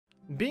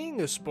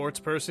Being a sports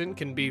person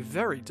can be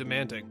very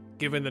demanding,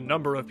 given the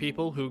number of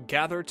people who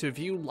gather to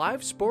view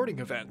live sporting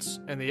events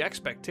and the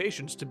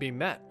expectations to be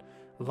met.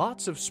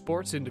 Lots of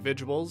sports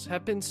individuals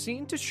have been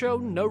seen to show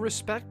no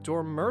respect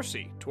or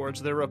mercy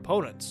towards their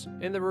opponents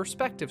in their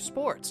respective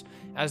sports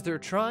as they're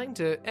trying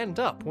to end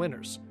up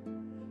winners.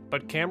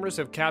 But cameras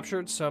have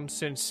captured some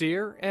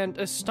sincere and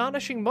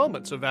astonishing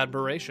moments of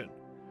admiration.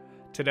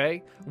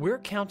 Today, we're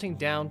counting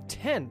down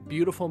 10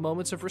 beautiful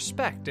moments of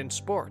respect in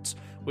sports,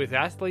 with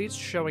athletes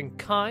showing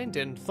kind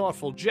and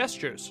thoughtful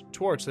gestures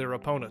towards their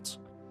opponents.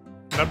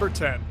 Number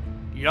 10.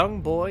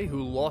 Young boy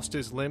who lost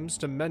his limbs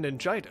to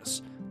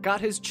meningitis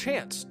got his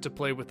chance to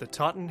play with the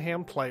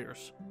Tottenham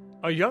players.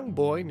 A young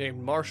boy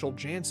named Marshall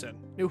Janson,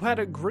 who had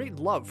a great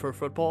love for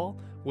football,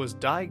 was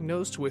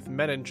diagnosed with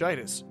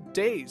meningitis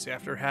days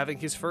after having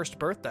his first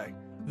birthday.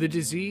 The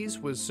disease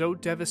was so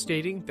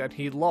devastating that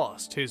he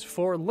lost his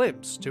 4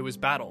 limbs to his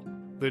battle.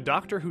 The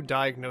doctor who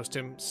diagnosed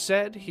him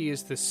said he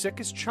is the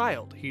sickest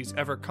child he's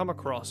ever come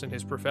across in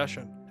his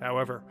profession.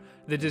 However,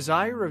 the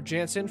desire of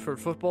Janson for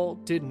football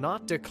did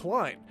not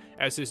decline,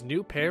 as his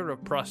new pair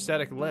of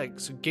prosthetic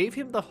legs gave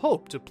him the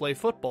hope to play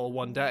football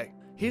one day.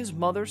 His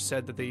mother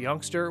said that the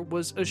youngster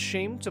was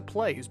ashamed to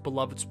play his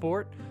beloved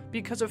sport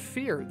because of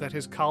fear that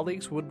his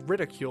colleagues would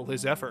ridicule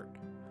his effort.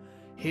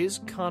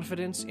 His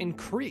confidence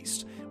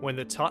increased when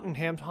the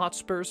Tottenham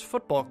Hotspur's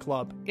football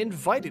club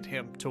invited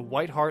him to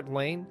White Hart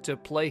Lane to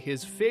play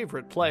his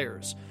favorite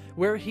players,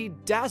 where he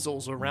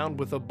dazzles around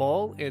with a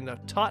ball in a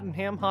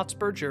Tottenham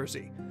Hotspur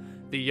jersey.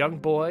 The young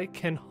boy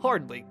can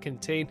hardly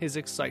contain his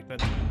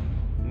excitement.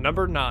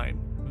 Number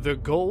 9. The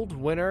gold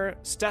winner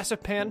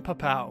Stepan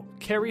Papau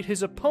carried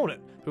his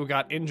opponent, who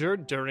got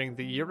injured during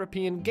the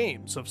European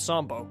Games of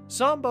Sambo.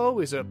 Sambo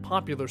is a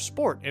popular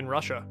sport in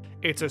Russia.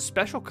 It's a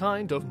special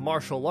kind of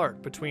martial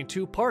art between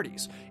two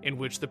parties, in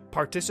which the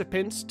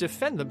participants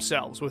defend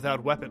themselves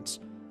without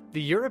weapons.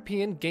 The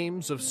European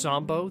Games of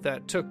Sambo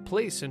that took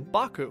place in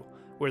Baku,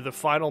 where the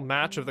final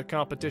match of the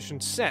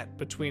competition set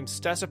between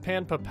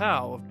Stepan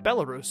Papau of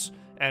Belarus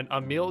and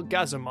Emil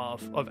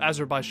Gazimov of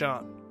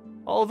Azerbaijan.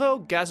 Although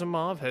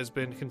Gazimov has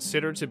been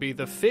considered to be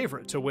the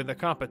favorite to win the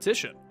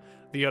competition,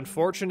 the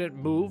unfortunate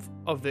move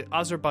of the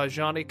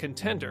Azerbaijani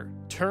contender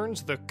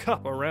turns the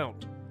cup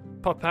around.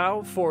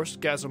 Papau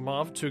forced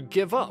Gazimov to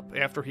give up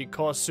after he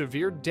caused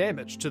severe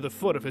damage to the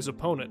foot of his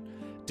opponent,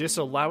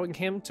 disallowing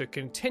him to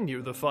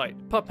continue the fight.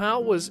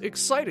 Papau was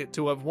excited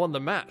to have won the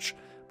match,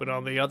 but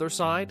on the other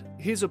side,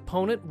 his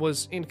opponent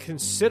was in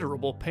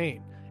considerable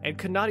pain and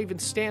could not even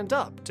stand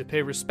up to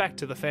pay respect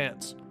to the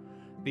fans.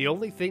 The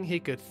only thing he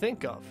could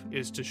think of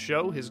is to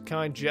show his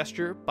kind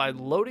gesture by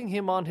loading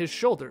him on his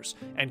shoulders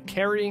and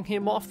carrying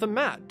him off the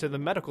mat to the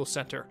medical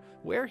center,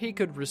 where he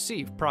could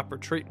receive proper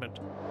treatment.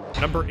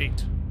 Number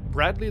 8.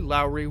 Bradley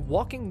Lowry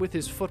walking with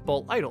his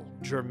football idol,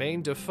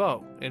 Jermaine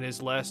Defoe, in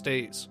his last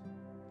days.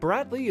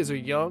 Bradley is a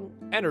young,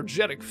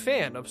 energetic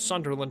fan of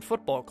Sunderland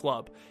Football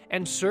Club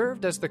and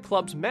served as the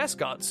club's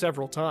mascot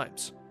several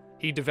times.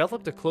 He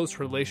developed a close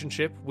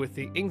relationship with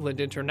the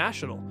England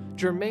international,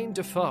 Jermaine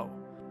Defoe.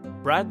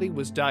 Bradley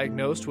was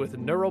diagnosed with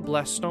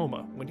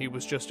neuroblastoma when he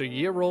was just a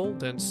year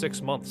old and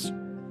 6 months.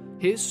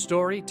 His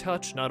story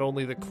touched not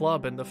only the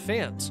club and the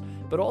fans,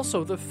 but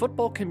also the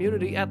football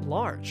community at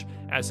large,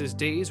 as his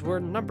days were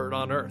numbered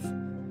on Earth.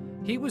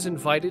 He was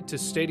invited to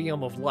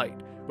Stadium of Light,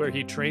 where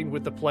he trained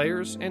with the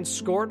players and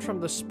scored from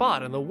the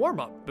spot in the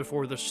warm-up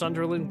before the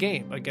Sunderland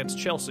game against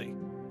Chelsea.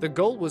 The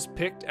goal was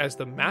picked as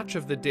the match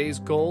of the day's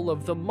goal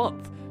of the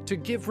month to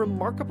give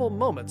remarkable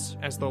moments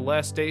as the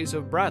last days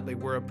of Bradley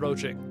were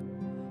approaching.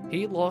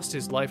 He lost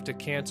his life to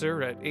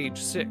cancer at age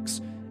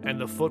 6, and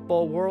the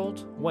football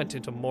world went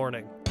into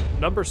mourning.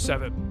 Number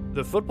 7.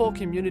 The football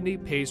community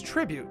pays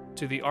tribute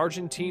to the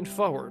Argentine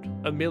forward,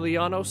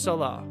 Emiliano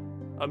Sala.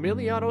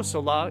 Emiliano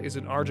Sala is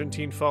an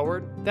Argentine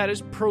forward that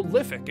is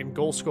prolific in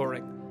goal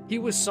scoring. He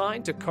was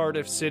signed to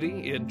Cardiff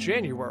City in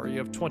January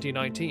of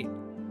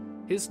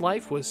 2019. His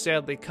life was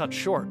sadly cut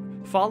short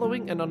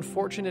following an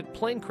unfortunate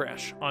plane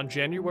crash on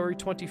January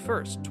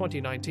 21,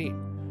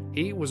 2019.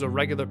 He was a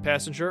regular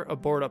passenger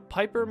aboard a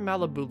Piper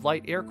Malibu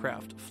light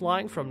aircraft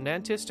flying from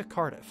Nantes to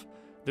Cardiff.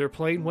 Their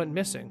plane went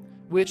missing,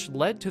 which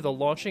led to the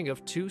launching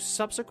of 2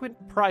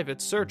 subsequent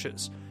private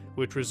searches,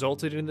 which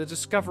resulted in the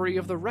discovery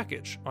of the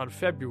wreckage on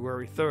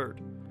February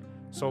 3rd.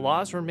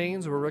 Salah's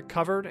remains were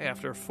recovered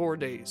after 4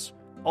 days.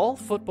 All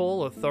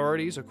football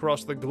authorities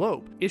across the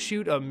globe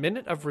issued a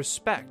minute of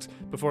respect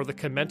before the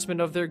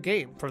commencement of their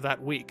game for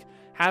that week,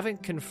 having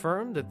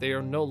confirmed that they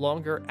are no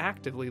longer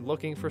actively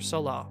looking for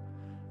Salah.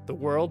 The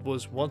world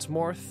was once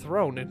more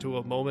thrown into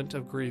a moment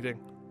of grieving.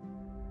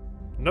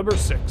 Number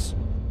 6.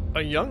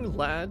 A young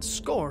lad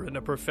scored in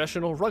a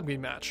professional rugby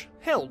match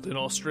held in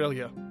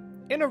Australia.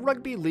 In a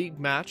rugby league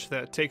match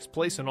that takes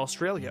place in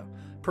Australia,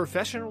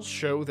 professionals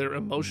show their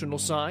emotional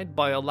side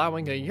by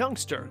allowing a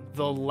youngster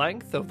the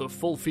length of the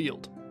full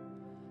field.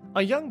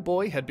 A young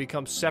boy had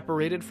become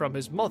separated from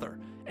his mother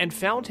and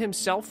found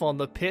himself on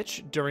the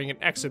pitch during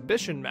an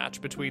exhibition match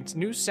between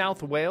New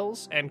South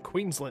Wales and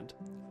Queensland.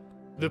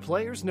 The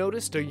players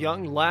noticed a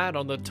young lad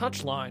on the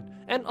touchline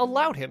and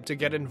allowed him to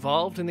get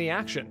involved in the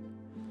action.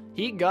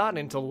 He got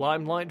into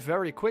limelight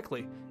very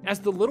quickly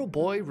as the little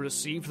boy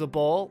received the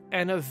ball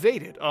and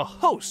evaded a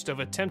host of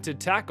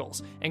attempted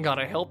tackles and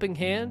got a helping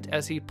hand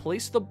as he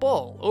placed the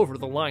ball over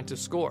the line to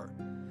score.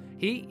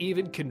 He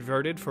even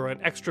converted for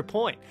an extra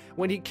point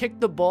when he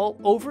kicked the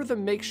ball over the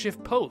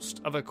makeshift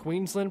post of a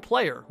Queensland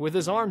player with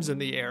his arms in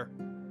the air.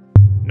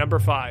 Number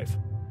 5.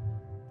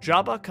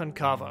 Jaba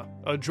Kankava,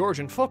 a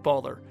Georgian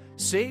footballer,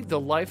 saved the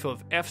life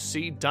of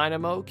FC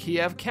Dynamo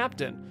Kiev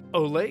captain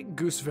Oleg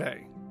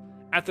Gusve.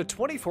 At the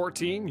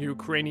 2014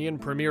 Ukrainian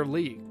Premier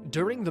League,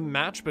 during the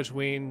match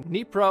between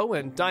Dnipro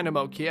and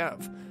Dynamo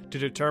Kiev to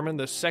determine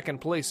the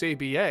second-place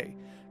ABA,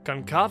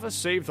 Kankava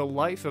saved the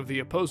life of the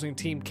opposing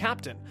team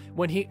captain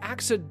when he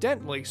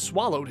accidentally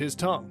swallowed his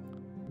tongue.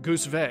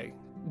 Gusve,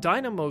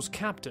 Dynamo's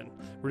captain,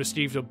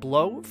 received a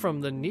blow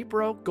from the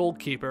Dnipro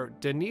goalkeeper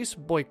Denis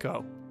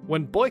Boyko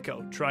when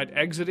Boyko tried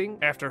exiting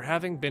after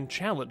having been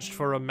challenged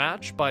for a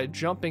match by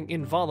jumping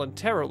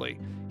involuntarily,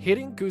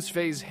 hitting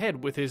Gusve's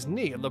head with his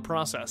knee in the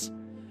process.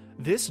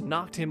 This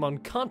knocked him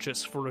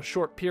unconscious for a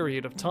short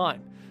period of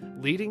time,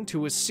 leading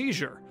to a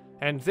seizure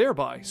and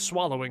thereby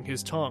swallowing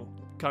his tongue.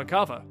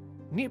 Kankava,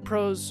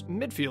 Dnipro's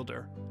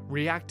midfielder,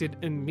 reacted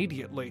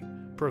immediately,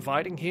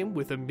 providing him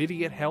with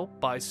immediate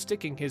help by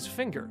sticking his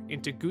finger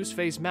into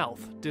Gusve's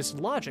mouth,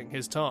 dislodging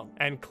his tongue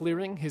and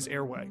clearing his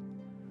airway.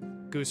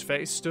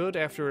 Gusve stood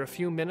after a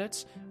few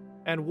minutes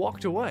and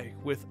walked away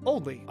with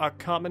only a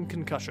common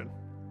concussion.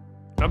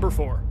 Number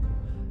 4.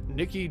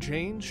 Nikki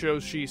Jane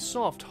shows she's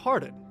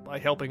soft-hearted by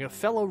helping a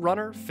fellow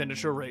runner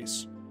finish a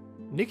race.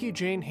 Nikki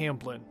Jane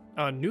Hamblin,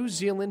 a New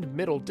Zealand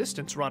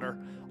middle-distance runner,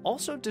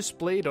 also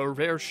displayed a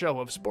rare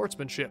show of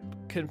sportsmanship,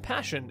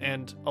 compassion,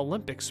 and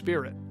Olympic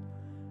spirit.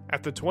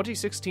 At the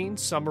 2016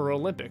 Summer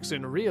Olympics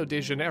in Rio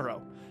de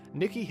Janeiro,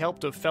 Nikki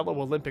helped a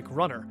fellow Olympic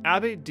runner,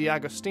 Abby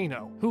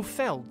D'Agostino, who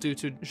fell due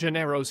to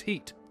Janeiro's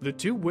heat. The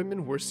two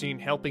women were seen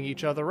helping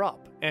each other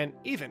up, and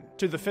even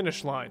to the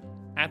finish line.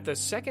 At the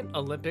second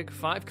Olympic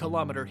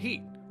 5-kilometer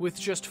heat, with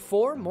just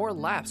 4 more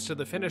laps to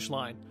the finish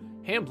line,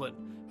 Hamblin,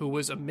 who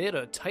was amid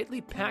a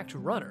tightly packed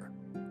runner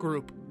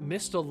group,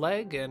 missed a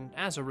leg and,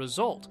 as a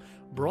result,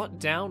 brought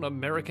down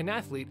American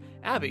athlete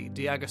Abby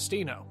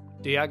D'Agostino.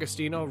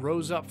 D'Agostino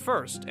rose up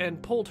first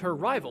and pulled her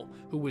rival,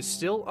 who was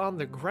still on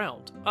the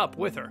ground, up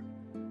with her.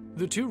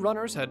 The two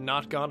runners had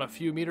not gone a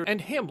few meters,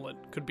 and Hamblin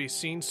could be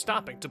seen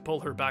stopping to pull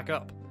her back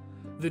up.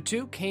 The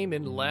two came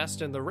in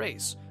last in the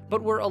race,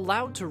 but were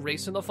allowed to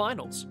race in the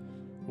finals.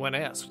 When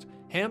asked,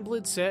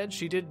 Hamblin said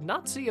she did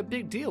not see a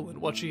big deal in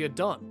what she had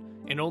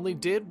done, and only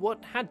did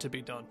what had to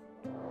be done.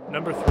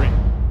 Number 3.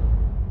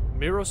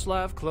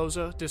 Miroslav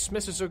Klose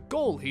dismisses a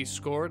goal he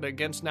scored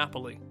against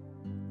Napoli.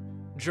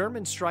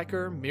 German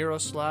striker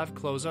Miroslav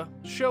Klose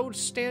showed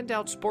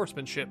standout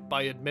sportsmanship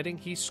by admitting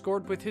he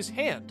scored with his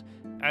hand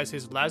as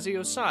his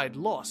Lazio side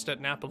lost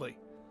at Napoli.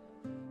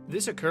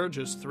 This occurred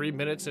just 3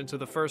 minutes into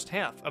the first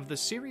half of the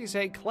Series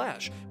A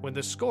clash when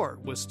the score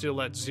was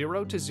still at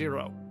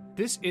 0-0.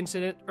 This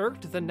incident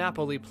irked the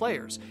Napoli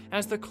players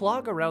as they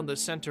clogged around the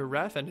center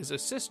ref and his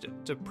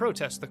assistant to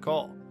protest the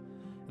call.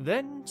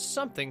 Then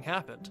something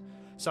happened,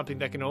 something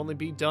that can only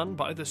be done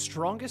by the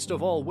strongest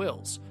of all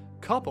wills,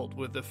 coupled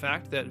with the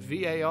fact that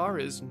VAR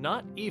is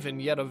not even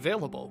yet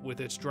available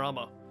with its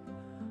drama.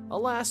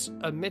 Alas,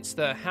 amidst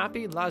the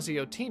happy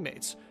Lazio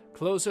teammates,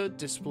 Klose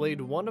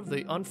displayed one of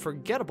the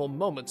unforgettable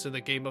moments in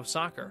the game of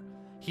soccer.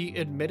 He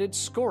admitted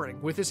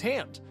scoring with his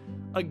hand.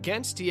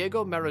 Against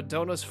Diego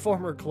Maradona's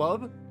former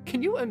club?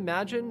 Can you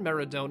imagine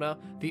Maradona,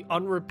 the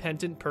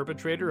unrepentant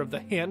perpetrator of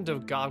the Hand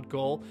of God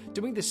goal,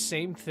 doing the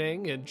same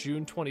thing in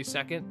June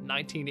 22nd,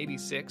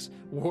 1986,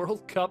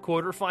 World Cup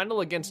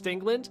quarterfinal against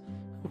England?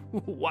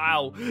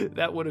 Wow,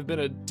 that would have been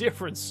a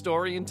different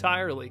story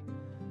entirely.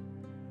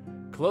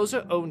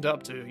 Klose owned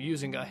up to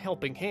using a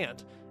helping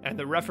hand, and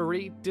the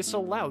referee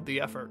disallowed the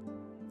effort.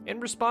 In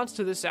response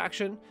to this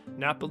action,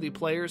 Napoli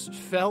players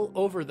fell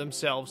over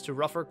themselves to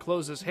ruffle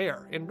Klose's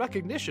hair in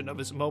recognition of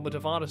his moment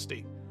of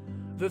honesty.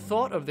 The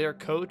thought of their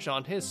coach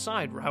on his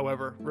side,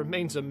 however,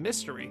 remains a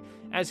mystery,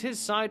 as his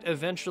side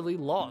eventually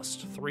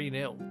lost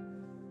 3-0.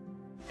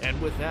 And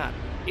with that,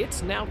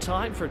 it's now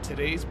time for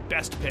today's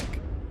best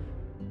pick.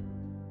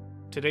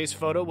 Today's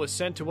photo was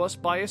sent to us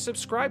by a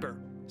subscriber.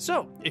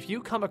 So, if you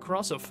come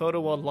across a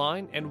photo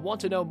online and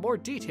want to know more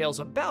details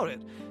about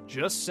it,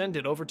 just send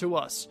it over to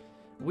us.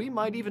 We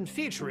might even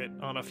feature it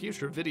on a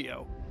future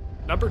video.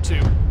 Number 2.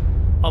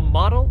 A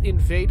model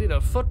invaded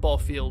a football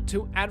field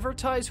to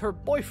advertise her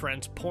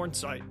boyfriend's porn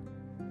site.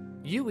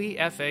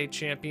 UEFA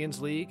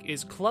Champions League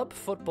is club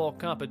football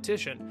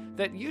competition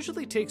that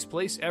usually takes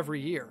place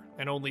every year,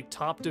 and only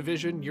top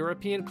division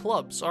European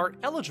clubs are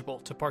eligible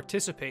to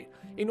participate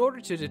in order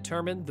to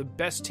determine the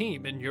best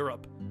team in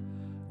Europe.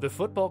 The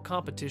football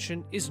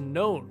competition is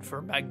known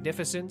for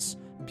magnificence,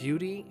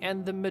 beauty,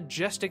 and the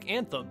majestic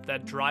anthem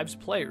that drives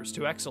players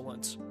to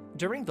excellence.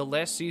 During the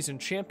last season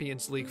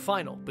Champions League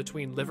final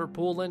between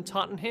Liverpool and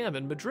Tottenham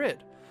in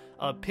Madrid,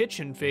 a pitch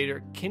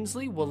invader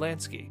Kinsley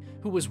Wolanski,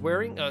 who was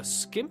wearing a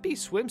skimpy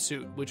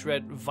swimsuit which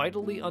read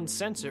 "vitally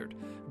uncensored,"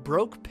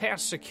 broke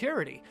past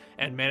security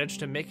and managed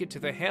to make it to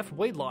the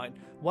halfway line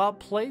while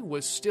play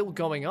was still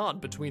going on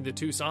between the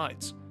two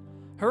sides.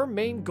 Her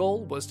main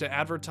goal was to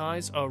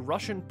advertise a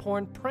Russian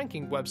porn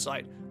pranking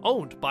website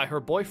owned by her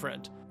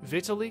boyfriend,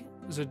 Vitaly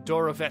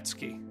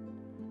Zadorovetsky.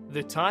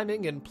 The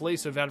timing and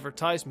place of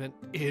advertisement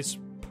is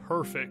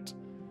perfect.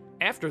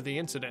 After the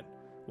incident,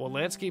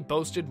 Wolanski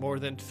boasted more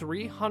than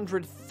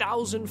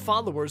 300,000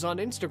 followers on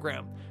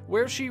Instagram,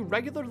 where she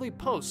regularly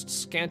posts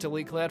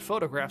scantily clad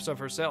photographs of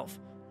herself.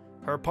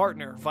 Her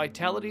partner,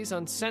 Vitality's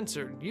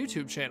Uncensored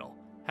YouTube channel,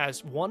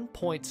 has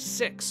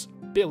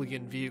 1.6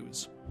 billion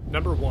views.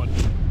 Number 1.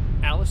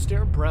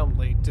 Alistair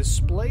Brownlee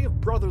display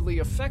of brotherly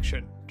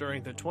affection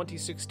during the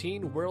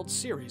 2016 World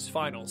Series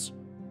Finals.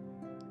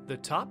 The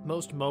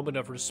topmost moment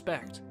of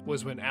respect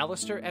was when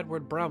Alistair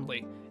Edward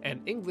Brownlee,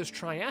 an English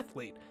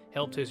triathlete,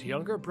 helped his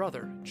younger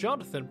brother,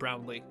 Jonathan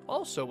Brownlee,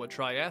 also a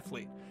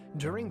triathlete,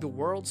 during the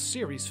World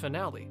Series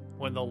finale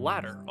when the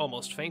latter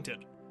almost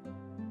fainted.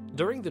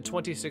 During the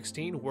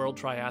 2016 World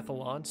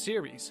Triathlon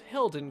Series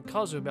held in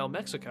Cozumel,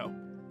 Mexico,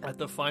 at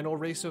the final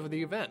race of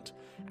the event,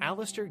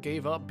 Alistair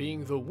gave up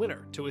being the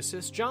winner to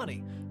assist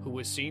Johnny, who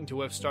was seen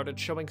to have started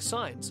showing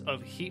signs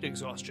of heat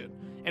exhaustion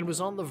and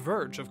was on the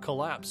verge of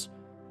collapse.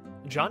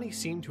 Johnny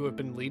seemed to have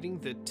been leading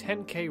the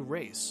 10K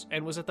race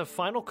and was at the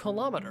final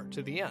kilometer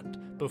to the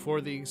end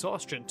before the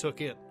exhaustion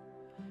took in.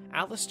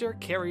 Alistair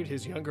carried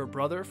his younger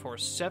brother for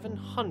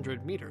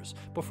 700 meters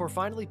before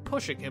finally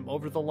pushing him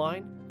over the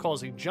line,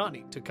 causing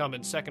Johnny to come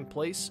in second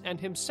place and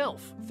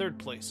himself third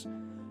place.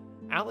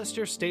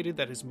 Alistair stated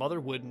that his mother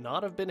would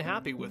not have been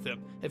happy with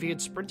him if he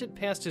had sprinted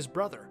past his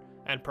brother,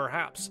 and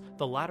perhaps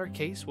the latter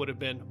case would have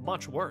been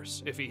much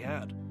worse if he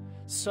had.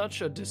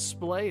 Such a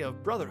display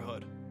of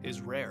brotherhood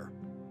is rare.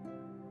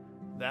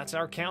 That's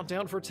our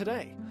countdown for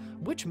today.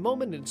 Which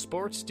moment in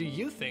sports do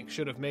you think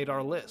should have made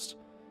our list?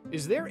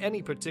 Is there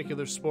any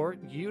particular sport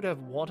you'd have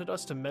wanted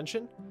us to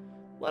mention?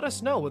 Let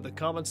us know in the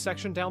comments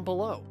section down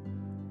below.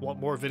 Want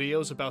more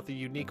videos about the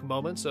unique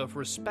moments of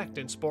respect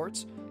in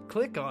sports?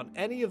 Click on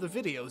any of the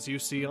videos you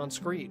see on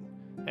screen.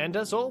 And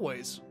as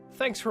always,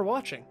 thanks for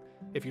watching.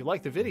 If you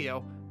like the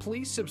video,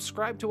 please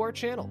subscribe to our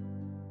channel.